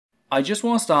I just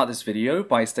want to start this video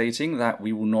by stating that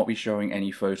we will not be showing any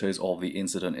photos of the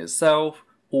incident itself.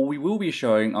 All we will be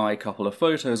showing are a couple of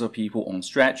photos of people on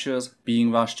stretchers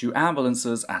being rushed to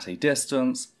ambulances at a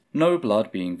distance, no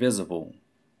blood being visible.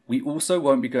 We also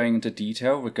won't be going into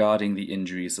detail regarding the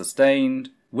injuries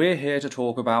sustained. We're here to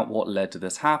talk about what led to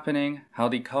this happening, how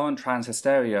the current trans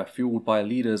hysteria fueled by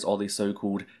leaders of the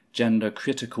so-called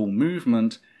gender-critical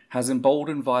movement has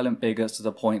emboldened violent bigots to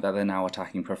the point that they're now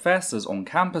attacking professors on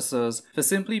campuses for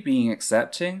simply being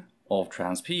accepting of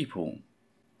trans people.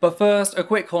 But first, a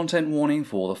quick content warning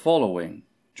for the following: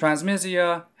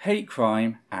 transmisia, hate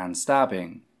crime, and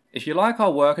stabbing. If you like our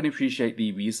work and appreciate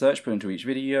the research put into each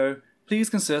video, please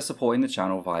consider supporting the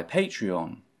channel via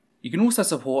Patreon. You can also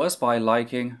support us by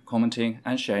liking, commenting,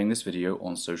 and sharing this video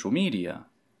on social media.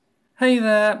 Hey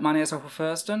there, my name is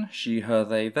Thurston, she, her,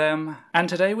 they, them, and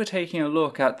today we're taking a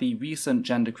look at the recent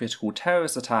gender-critical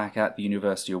terrorist attack at the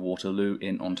University of Waterloo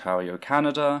in Ontario,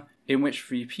 Canada, in which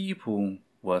 3 people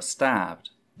were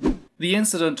stabbed. The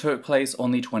incident took place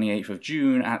on the 28th of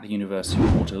June at the University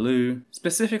of Waterloo,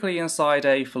 specifically inside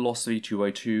a Philosophy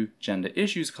 202 gender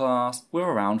issues class with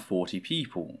around 40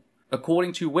 people.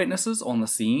 According to witnesses on the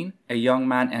scene, a young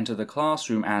man entered the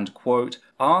classroom and, quote,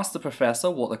 asked the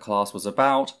professor what the class was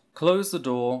about, closed the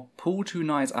door, pulled 2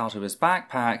 knives out of his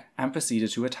backpack, and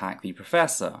proceeded to attack the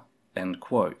professor, end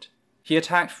quote. He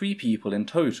attacked 3 people in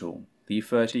total: the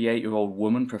 38-year-old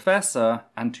woman professor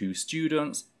and 2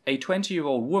 students, a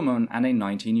 20-year-old woman and a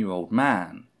 19-year-old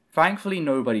man. Thankfully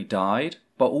nobody died,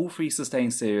 but all 3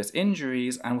 sustained serious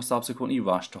injuries and were subsequently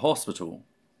rushed to hospital.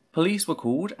 Police were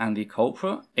called and the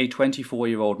culprit, a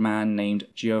 24-year-old man named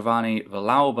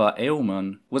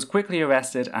Villalba-Aleman, was quickly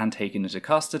arrested and taken into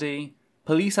custody.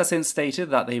 Police have since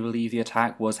stated that they believe the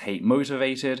attack was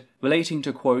hate-motivated, relating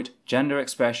to, quote, gender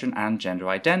expression and gender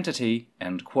identity,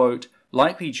 end quote,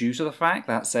 likely due to the fact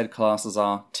that said classes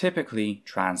are typically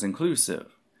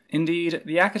trans-inclusive. Indeed,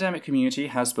 the academic community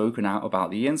has spoken out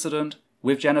about the incident,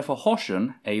 with Jennifer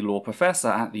Hoshen, a law professor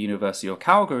at the University of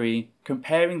Calgary,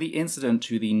 comparing the incident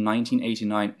to the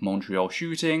 1989 Montreal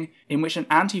shooting, in which an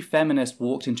anti-feminist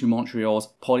walked into Montreal's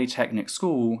Polytechnic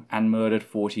School and murdered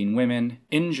 14 women,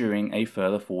 injuring a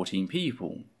further 14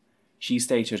 people. She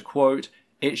stated, quote,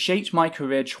 "It shaped my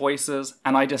career choices,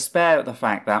 and I despair at the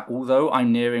fact that although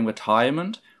I'm nearing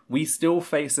retirement, we still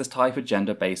face this type of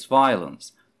gender-based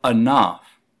violence.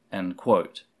 Enough," end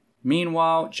quote.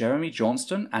 Meanwhile, Jeremy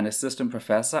Johnston, an assistant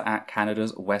professor at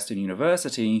Canada's Western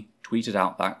University, tweeted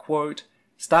out that, quote,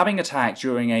 "Stabbing attack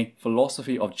during a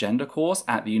philosophy of gender course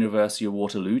at the University of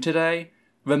Waterloo today?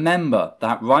 Remember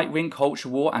that right-wing culture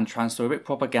war and transphobic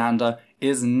propaganda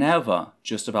is never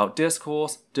just about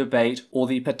discourse, debate, or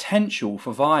the potential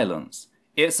for violence.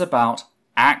 It's about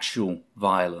actual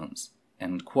violence,"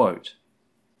 end quote.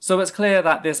 So it's clear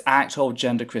that this act of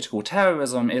gender-critical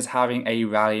terrorism is having a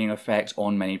rallying effect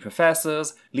on many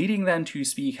professors, leading them to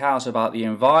speak out about the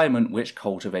environment which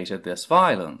cultivated this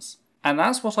violence. And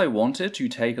that's what I wanted to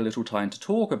take a little time to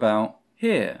talk about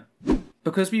here.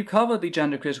 Because we've covered the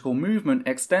gender-critical movement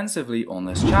extensively on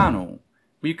this channel.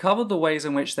 We've covered the ways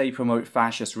in which they promote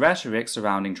fascist rhetoric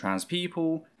surrounding trans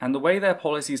people, and the way their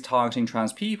policies targeting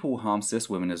trans people harm cis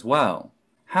women as well.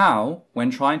 How,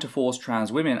 when trying to force trans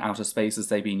women out of spaces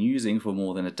they've been using for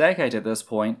more than a decade at this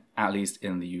point, at least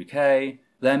in the UK,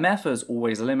 their methods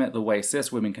always limit the way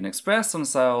cis women can express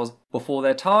themselves before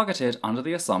they're targeted under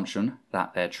the assumption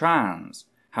that they're trans.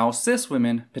 How cis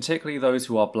women, particularly those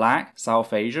who are black,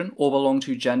 South Asian, or belong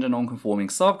to gender non-conforming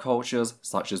subcultures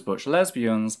such as butch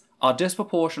lesbians, are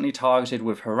disproportionately targeted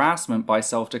with harassment by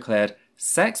self-declared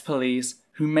sex police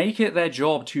who make it their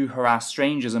job to harass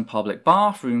strangers in public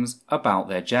bathrooms about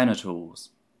their genitals.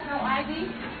 This is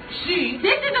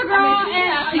a girl,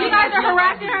 and you guys are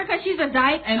harassing her because she's a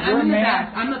dyke. And I'm a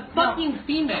man. I'm a fucking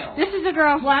female. This is a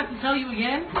girl. Do I have to tell you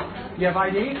again? You have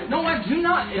ID? No, I do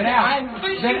not. Get out.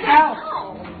 Get out.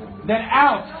 Get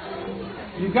out.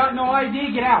 You got no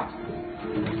ID, get out.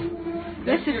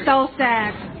 This is so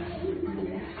sad.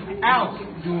 Out.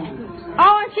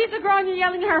 Oh, and she's a girl and you're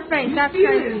yelling in her face. That's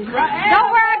crazy. Don't worry,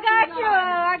 I got you.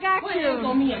 I got Put you. hands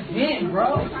on me again,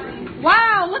 bro.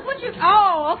 Wow, look what you...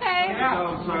 Oh, okay. Get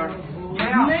out, sir.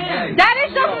 Get out. Man. That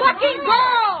is a fucking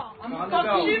girl.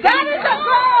 That is a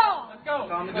girl. Let's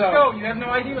go. Let's go. You have no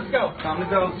ID, let's go. Time to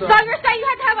go, sir. So you're saying you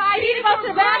had to have an ID to go to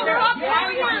the bathroom?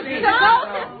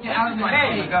 Get out of my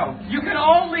face. Go. You can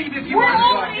all leave if you We're want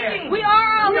all to. leaving. We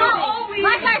are all leaving.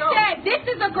 Like I said, this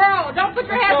is a girl. Don't put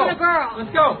your hands on a girl.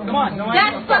 Let's go. Come on. No ID.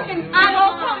 That's fucking... I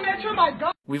don't come at you, my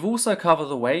God. We've also covered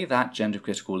the way that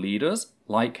gender-critical leaders,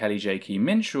 like Kellie-Jay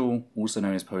Keen-Minshull, also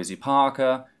known as Posey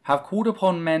Parker, have called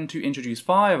upon men to introduce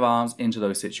firearms into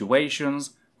those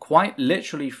situations, quite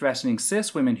literally threatening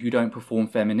cis women who don't perform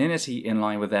femininity in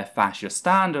line with their fascist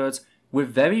standards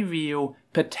with very real,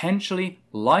 potentially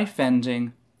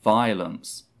life-ending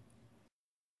violence.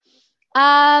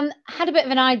 Had a bit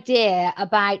of an idea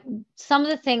about some of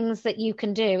the things that you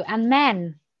can do. And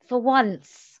men, for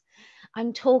once,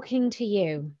 I'm talking to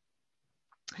you.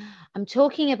 I'm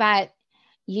talking about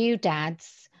you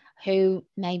dads who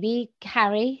maybe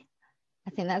carry,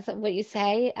 I think that's what you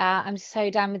say. I'm so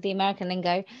down with the American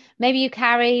lingo. Maybe you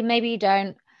carry, maybe you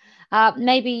don't.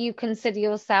 Maybe you consider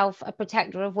yourself a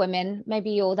protector of women.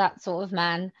 Maybe you're that sort of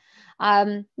man.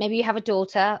 Maybe you have a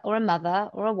daughter or a mother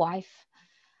or a wife.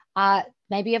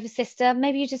 Maybe you have a sister.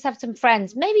 Maybe you just have some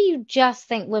friends. Maybe you just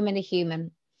think women are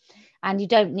human and you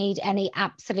don't need any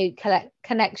absolute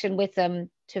connection with them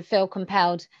to feel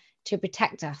compelled to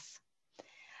protect us.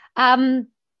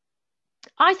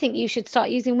 I think you should start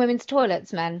using women's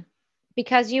toilets, men,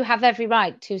 because you have every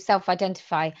right to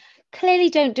self-identify.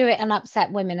 Clearly don't do it and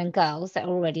upset women and girls that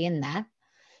are already in there,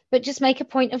 but just make a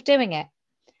point of doing it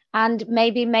and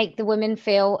maybe make the women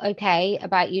feel okay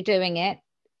about you doing it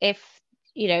if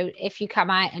you come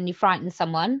out and you frighten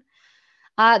someone.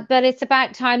 But it's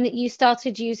about time that you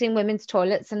started using women's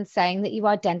toilets and saying that you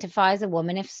identify as a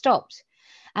woman if stopped.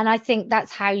 And I think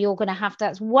that's how you're going to have to,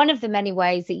 that's one of the many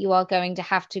ways that you are going to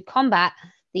have to combat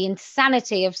the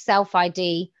insanity of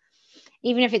self-ID.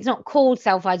 Even if it's not called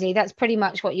self-ID, that's pretty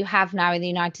much what you have now in the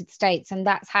United States. And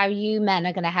that's how you men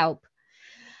are going to help.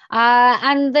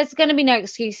 And there's going to be no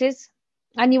excuses.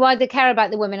 And you either care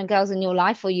about the women and girls in your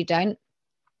life or you don't.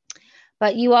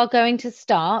 But you are going to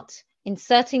start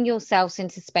inserting yourselves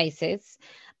into spaces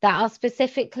that are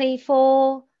specifically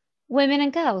for women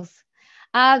and girls.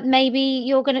 Maybe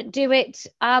you're going to do it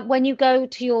when you go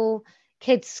to your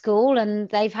kids' school and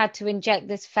they've had to inject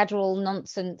this federal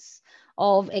nonsense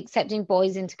of accepting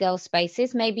boys into girls'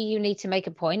 spaces. Maybe you need to make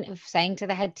a point of saying to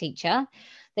the head teacher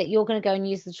that you're going to go and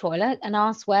use the toilet and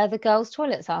ask where the girls'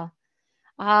 toilets are.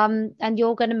 And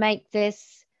you're going to make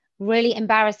this really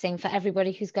embarrassing for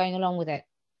everybody who's going along with it.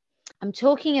 I'm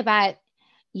talking about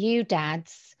you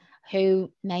dads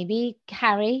who maybe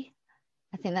carry,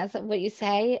 I think that's what you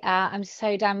say. I'm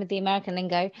so down with the American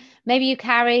lingo. Maybe you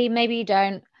carry, maybe you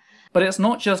don't. But it's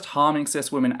not just harming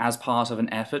cis women as part of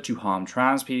an effort to harm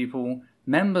trans people.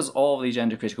 Members of the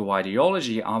gender-critical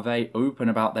ideology are very open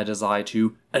about their desire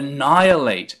to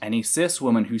annihilate any cis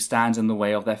woman who stands in the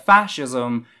way of their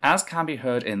fascism, as can be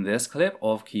heard in this clip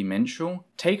of Keen-Minshull,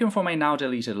 taken from a now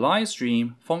deleted live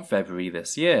stream from February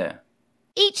this year.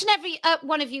 Each and every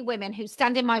one of you women who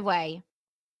stand in my way,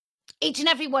 each and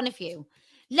every one of you,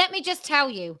 let me just tell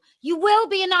you, you will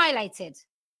be annihilated.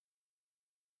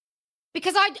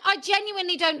 Because I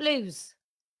genuinely don't lose.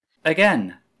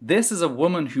 Again, this is a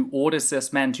woman who orders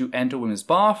cis men to enter women's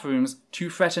bathrooms to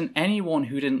threaten anyone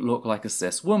who didn't look like a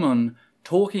cis woman,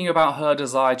 talking about her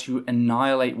desire to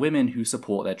annihilate women who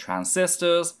support their trans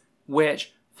sisters,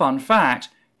 which, fun fact,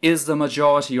 is the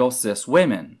majority of cis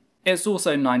women. It's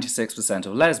also 96%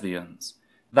 of lesbians.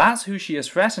 That's who she is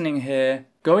threatening here,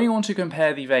 going on to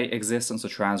compare the very existence of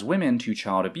trans women to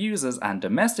child abusers and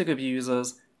domestic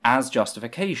abusers as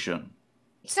justification.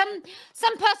 Some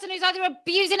person who's either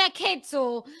abusing her kids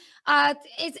or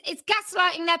is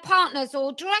gaslighting their partners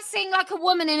or dressing like a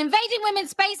woman and invading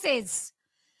women's spaces.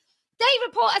 They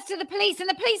report us to the police and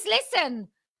the police listen.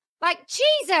 Like,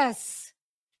 Jesus.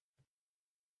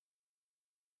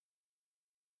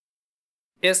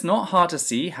 It's not hard to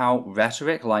see how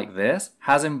rhetoric like this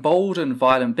has emboldened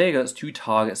violent bigots to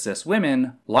target cis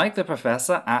women, like the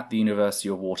professor at the University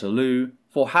of Waterloo,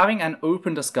 for having an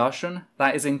open discussion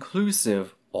that is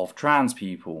inclusive of trans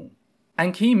people.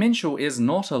 And Keen-Minshull is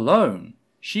not alone.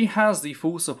 She has the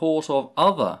full support of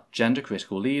other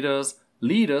gender-critical leaders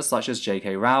such as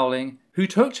J.K. Rowling, who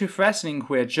took to threatening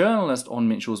queer journalists on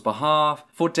Minshull's behalf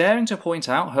for daring to point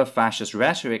out her fascist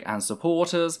rhetoric and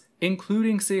supporters,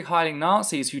 including Sikh-hiding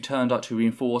Nazis who turned up to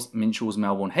reinforce Minshull's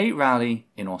Melbourne hate rally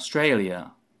in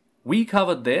Australia. We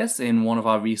covered this in one of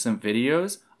our recent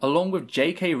videos, along with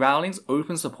J.K. Rowling's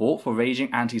open support for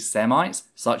raging anti-Semites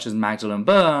such as Magdalene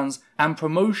Burns and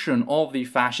promotion of the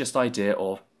fascist idea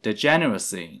of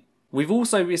degeneracy. We've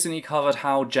also recently covered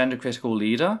how gender-critical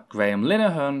leader Graham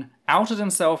Linehan outed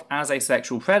himself as a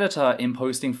sexual predator in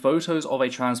posting photos of a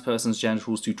trans person's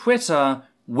genitals to Twitter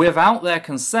without their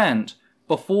consent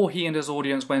before he and his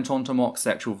audience went on to mock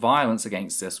sexual violence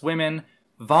against cis women,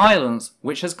 violence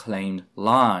which has claimed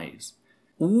lies.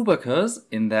 All because,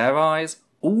 in their eyes,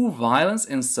 All violence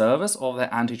in service of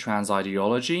their anti-trans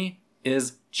ideology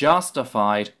is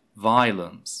justified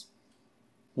violence.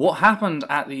 What happened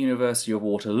at the University of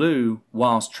Waterloo,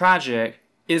 whilst tragic,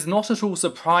 is not at all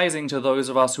surprising to those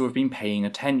of us who have been paying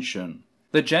attention.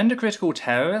 The gender-critical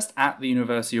terrorist at the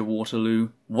University of Waterloo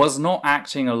was not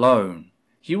acting alone.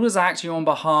 He was acting on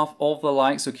behalf of the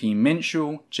likes of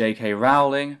Keen-Minshull, J.K.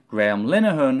 Rowling, Graham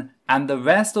Linehan, and the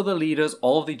rest of the leaders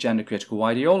of the gender-critical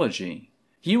ideology.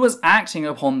 He was acting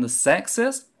upon the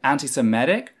sexist,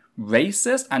 anti-Semitic,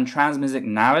 racist, and transmissive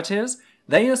narratives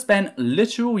they have spent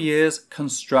literal years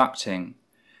constructing.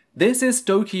 This is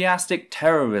stochastic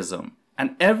terrorism,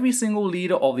 and every single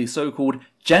leader of the so-called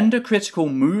gender-critical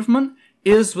movement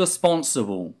is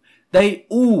responsible. They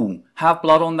all have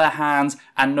blood on their hands,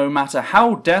 and no matter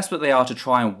how desperate they are to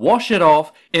try and wash it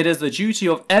off, it is the duty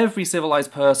of every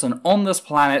civilized person on this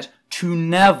planet to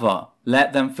never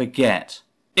let them forget.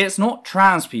 It's not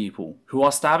trans people who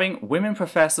are stabbing women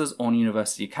professors on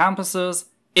university campuses,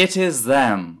 it is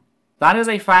them. That is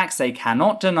a fact they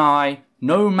cannot deny,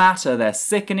 no matter their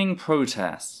sickening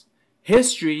protests.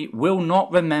 History will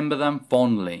not remember them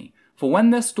fondly, for when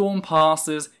this storm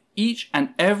passes, each and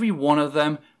every one of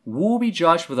them will be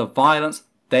judged for the violence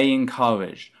they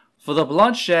encouraged, for the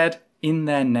bloodshed in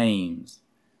their names.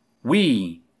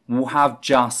 We will have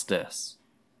justice.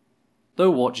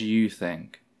 Though what do you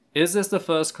think? Is this the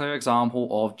first clear example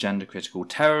of gender-critical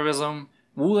terrorism?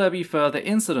 Will there be further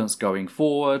incidents going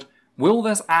forward? Will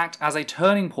this act as a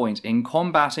turning point in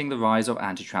combating the rise of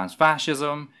anti-trans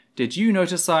fascism? Did you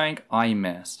notice something I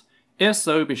missed? If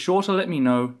so, be sure to let me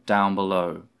know down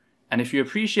below. And if you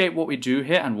appreciate what we do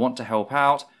here and want to help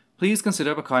out, please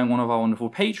consider becoming one of our wonderful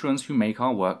patrons who make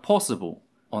our work possible.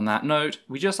 On that note,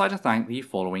 we'd just like to thank the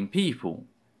following people: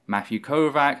 Matthew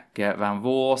Kovac, Gert Van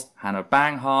Voorst, Hannah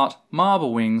Banghart,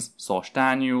 Marble Wings, Sosh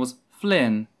Daniels,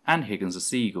 Flynn, and Higgins the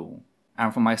Seagull.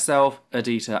 And for myself,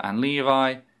 Adita and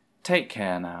Levi, take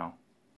care now.